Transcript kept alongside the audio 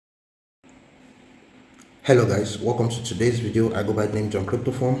Hello guys, welcome to today's video. I go by the name John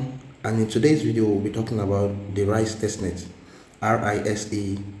Cryptoform, and in today's video we'll be talking about the RISE testnet,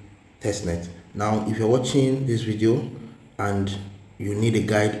 RISE testnet. Now if you're watching this video and you need a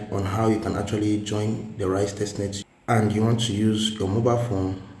guide on how you can actually join the RISE testnet and you want to use your mobile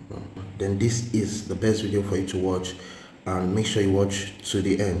phone, then this is the best video for you to watch, and make sure you watch to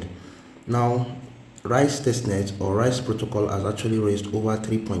the end. Now RISE testnet or RISE protocol has actually raised over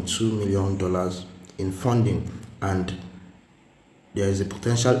 $3.2 million in funding, and there is a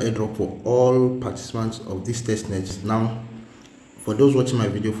potential airdrop for all participants of this testnet. Now for those watching my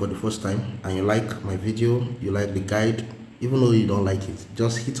video for the first time and you like my video, you like the guide, even though you don't like it,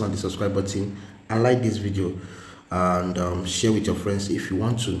 just hit on the subscribe button and like this video, and share with your friends if you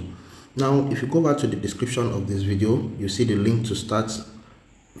want to. Now if you go back to the description of this video, you see the link to start.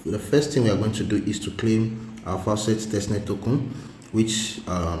 The first thing we are going to do is to claim our Faucet testnet token, which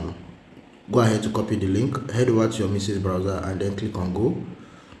go ahead to copy the link, head over to your Mrs. browser and then click on go.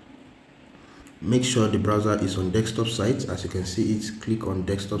 Make sure the browser is on desktop site. As you can see it, click on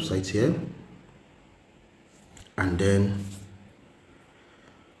desktop site here, and then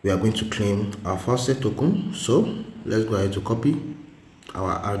we are going to claim our Faucet token. So let's go ahead to copy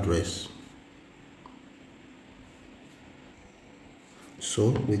our address.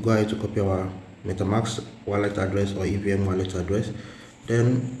 So we go ahead to copy our Metamask wallet address or EVM wallet address,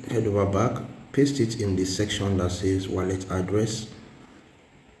 then head over back, paste it in the section that says wallet address,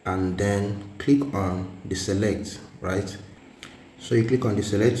 and then click on the select, right? So you click on the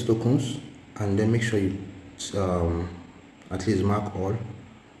select tokens and then make sure you at least mark all,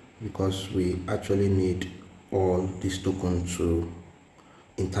 because we actually need all these tokens to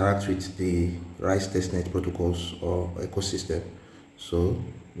interact with the RISE testnet protocols or ecosystem. So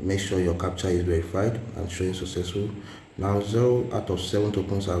make sure your captcha is verified and showing successful. Now 0 out of 7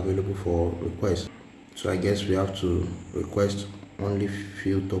 tokens are available for request, so I guess we have to request only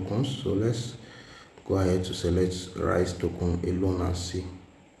few tokens. So let's go ahead to select RISE token alone and see.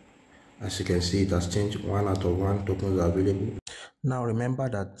 As you can see, it has changed. 1 out of 1 tokens are available. Now remember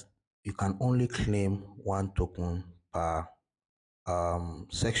that you can only claim 1 token per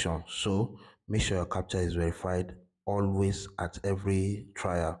section, so make sure your captcha is verified always at every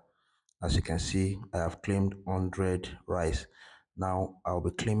trial. As you can see, I have claimed 100 RISE. Now I'll be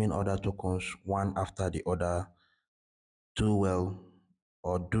claiming other tokens one after the other. Do well,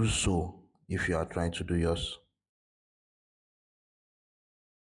 or do so if you are trying to do yours.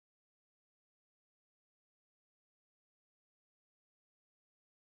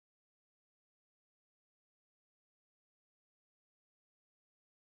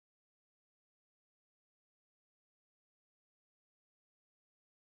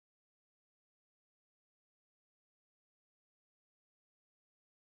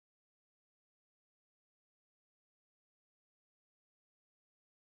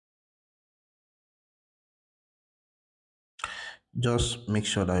 Just make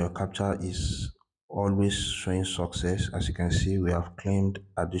sure that your captcha is always showing success. As you can see, we have claimed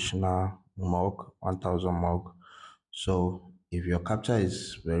additional mug, 1000 mug. So if your captcha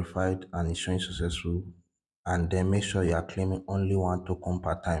is verified and is showing successful, and then make sure you are claiming only 1 token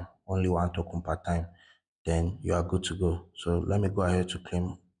per time, then you are good to go. So let me go ahead to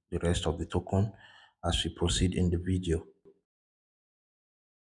claim the rest of the token as we proceed in the video.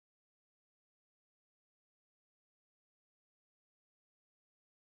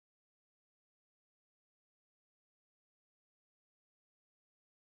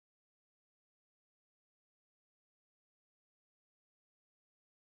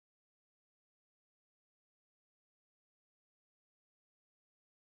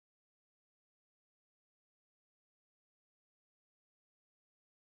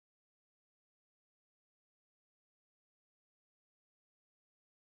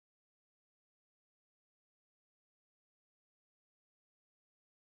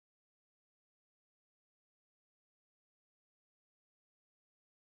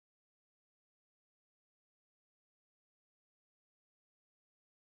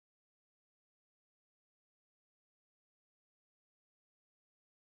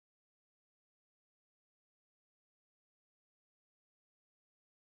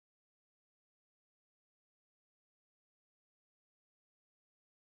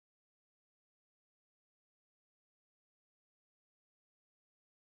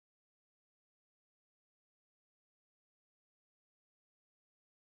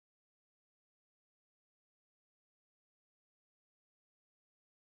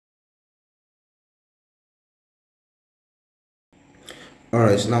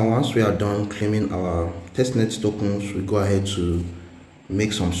 Alright, so now once we are done claiming our testnet tokens, we go ahead to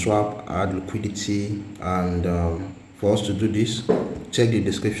make some swap, add liquidity, and for us to do this, check the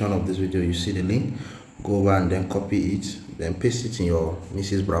description of this video. You see the link, go over and then copy it, then paste it in your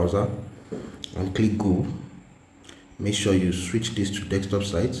Mrs. browser and click go. Make sure you switch this to desktop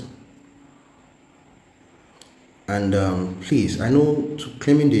site. And please, I know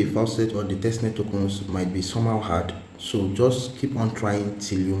claiming the Faucet or the Testnet tokens might be somehow hard, so just keep on trying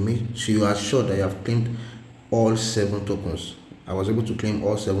till you are sure that you have claimed all 7 tokens. I was able to claim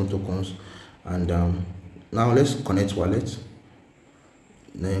all 7 tokens, and now let's connect wallet.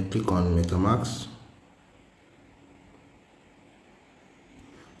 Then click on Metamask.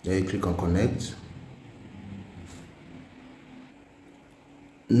 Then you click on connect.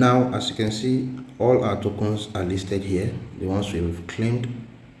 Now, as you can see, all our tokens are listed here, the ones we've claimed.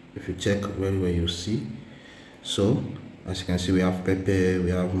 If you check very well, you'll see. So as you can see, we have Pepe, we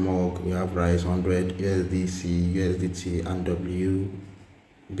have Mog, we have Rise 100, USDC, USDT, and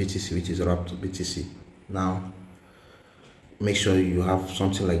BTC, which is wrapped BTC. Now make sure you have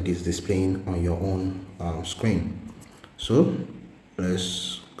something like this displaying on your own screen. So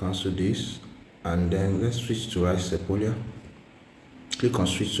let's cancel this, and then let's switch to Rise Sepolia. Click on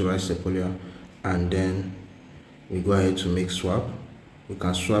switch to Rise Sepolia, and then we go ahead to make swap. We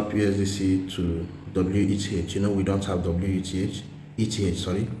can swap USDC to WETH. You know, we don't have ETH,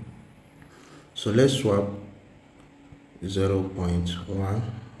 sorry. So let's swap 0.1.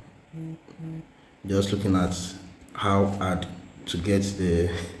 Just looking at how hard to get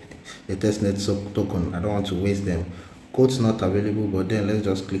the Testnet token. I don't want to waste them. Codes not available, but then let's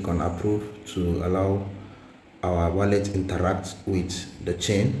just click on approve to allow our wallet interact with the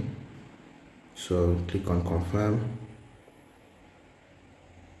chain. So click on confirm.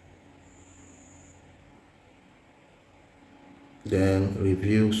 Then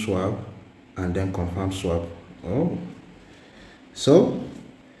review swap, and then confirm swap. Oh, so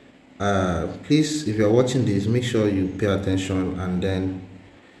please, if you're watching this, make sure you pay attention and then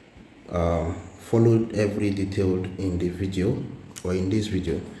follow every detail in the video or in this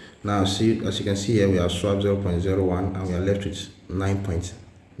video. Now see, as you can see here, we have swapped 0.01 and we are left with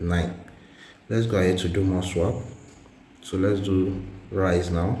 9.9. Let's go ahead to do more swap. So let's do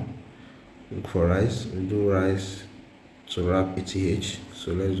Rise now. Look for Rise. We do Rise to wrap ETH.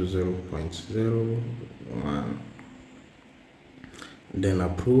 So let's do 0.01. Then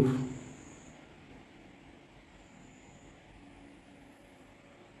approve.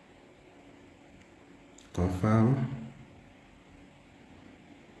 Confirm.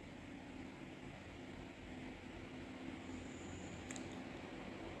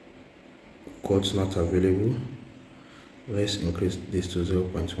 Codes not available. Let's increase this to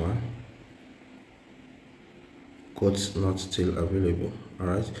 0.1. Codes not still available. All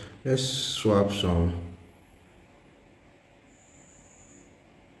right, let's swap some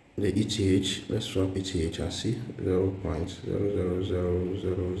the ETH. Let's swap ETH and see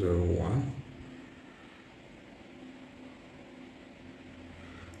 0.000001.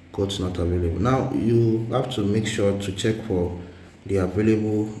 Codes not available. Now you have to make sure to check for the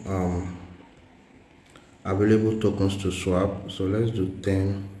available tokens to swap. So let's do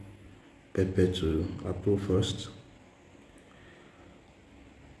 10 Pepe to approve first.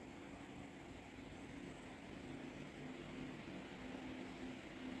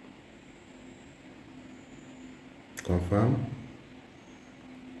 Confirm.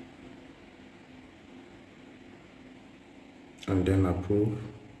 And then approve.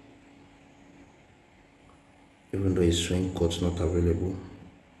 Even though it's showing codes not available,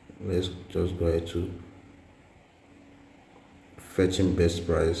 let's just go ahead to fetching best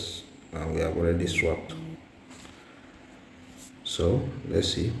price, and we have already swapped. So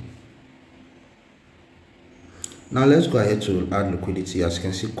let's see. Now let's go ahead to add liquidity. As you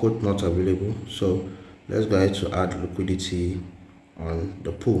can see, code not available, so let's go ahead to add liquidity on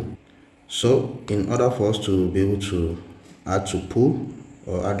the pool. So in order for us to be able to add to pool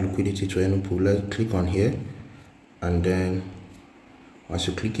or add liquidity to any pool, let's click on here, and then once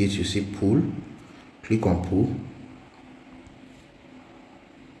you click it, you see pool. Click on pool.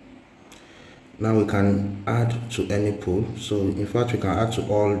 Now we can add to any pool. So in fact, we can add to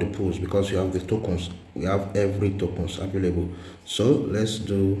all the pools because we have the tokens. We have every tokens available. So let's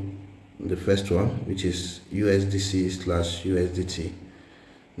do the first one, which is USDC/USDT.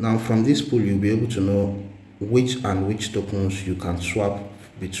 Now from this pool, you'll be able to know which tokens you can swap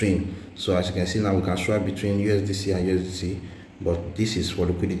between. So as you can see, now we can swap between USDC and USDT, but this is for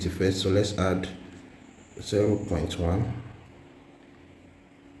liquidity first. So let's add 0.1.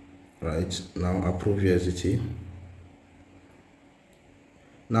 right now, approve USDT.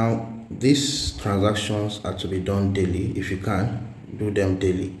 Now these transactions are to be done daily. If you can, do them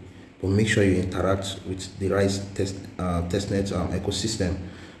daily, but make sure you interact with the right testnet ecosystem,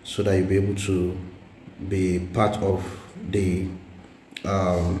 so that you'll be able to be part of the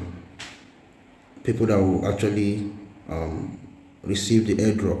people that will actually receive the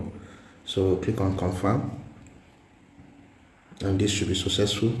airdrop. So click on confirm, and this should be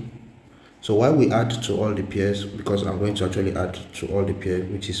successful. So while we add to all the pairs, because I'm going to actually add to all the pairs,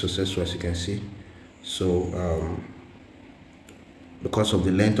 which is successful, as you can see. So because of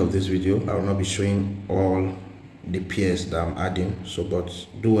the length of this video, I will not be showing all the pairs that I'm adding, so but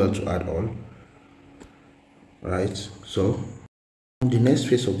do well to add all. Right, so the next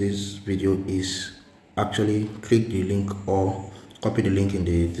phase of this video is actually click the link or copy the link in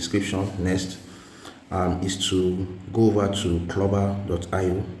the description. Next is to go over to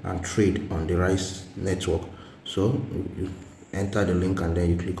clober.io and trade on the Rise network. So you enter the link and then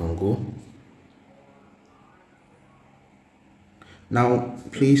you click on go. Now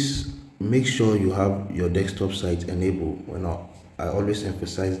please make sure you have your desktop site enabled. I always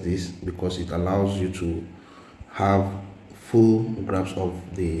emphasize this because it allows you to have full grasp of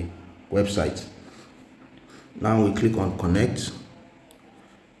the website. Now we click on connect.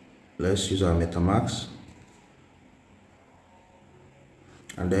 Let's use our Metamask,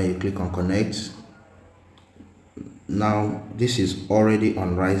 and then you click on connect. Now this is already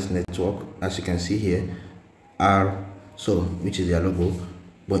on Rise network, as you can see here, which is their logo.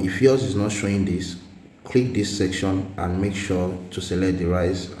 But if yours is not showing this, click this section and make sure to select the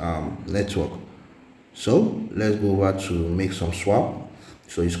Rise network. So let's go over to make some swap.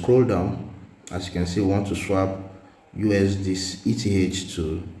 So you scroll down, as you can see, we want to swap USD ETH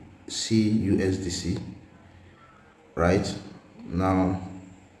to CUSDC. Right now,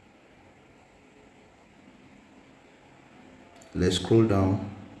 let's scroll down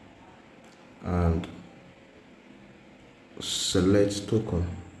and select token.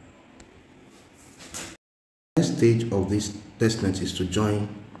 The next stage of this testnet is to join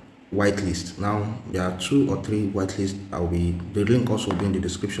whitelist. Now there are 2 or 3 whitelists. The link also will be in the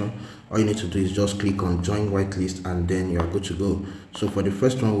description. All you need to do is just click on join whitelist and then you are good to go. So for the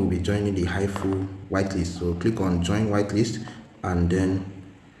first one, we'll be joining the HIFU whitelist. So click on join whitelist and then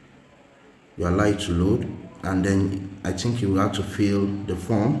you allow it to load, and then I think you will have to fill the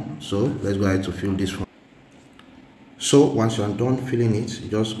form. So let's go ahead to fill this form. So once you are done filling it,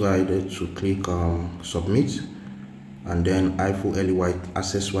 just go ahead to click submit, and then HIFU early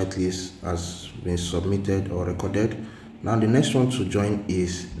access whitelist has been submitted or recorded. Now the next one to join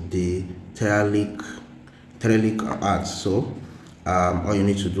is the Terralic ads. So all you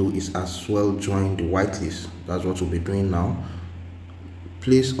need to do is as well join the whitelist. That's what we'll be doing now.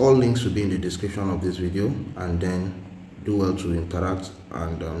 Please, all links will be in the description of this video, and then do well to interact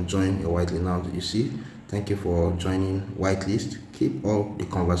and join your whitelist. Now you see, thank you for joining whitelist. Keep up the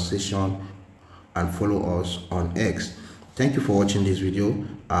conversation and follow us on X. Thank you for watching this video.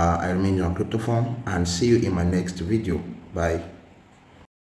 I remain your crypto farm, and see you in my next video. Bye.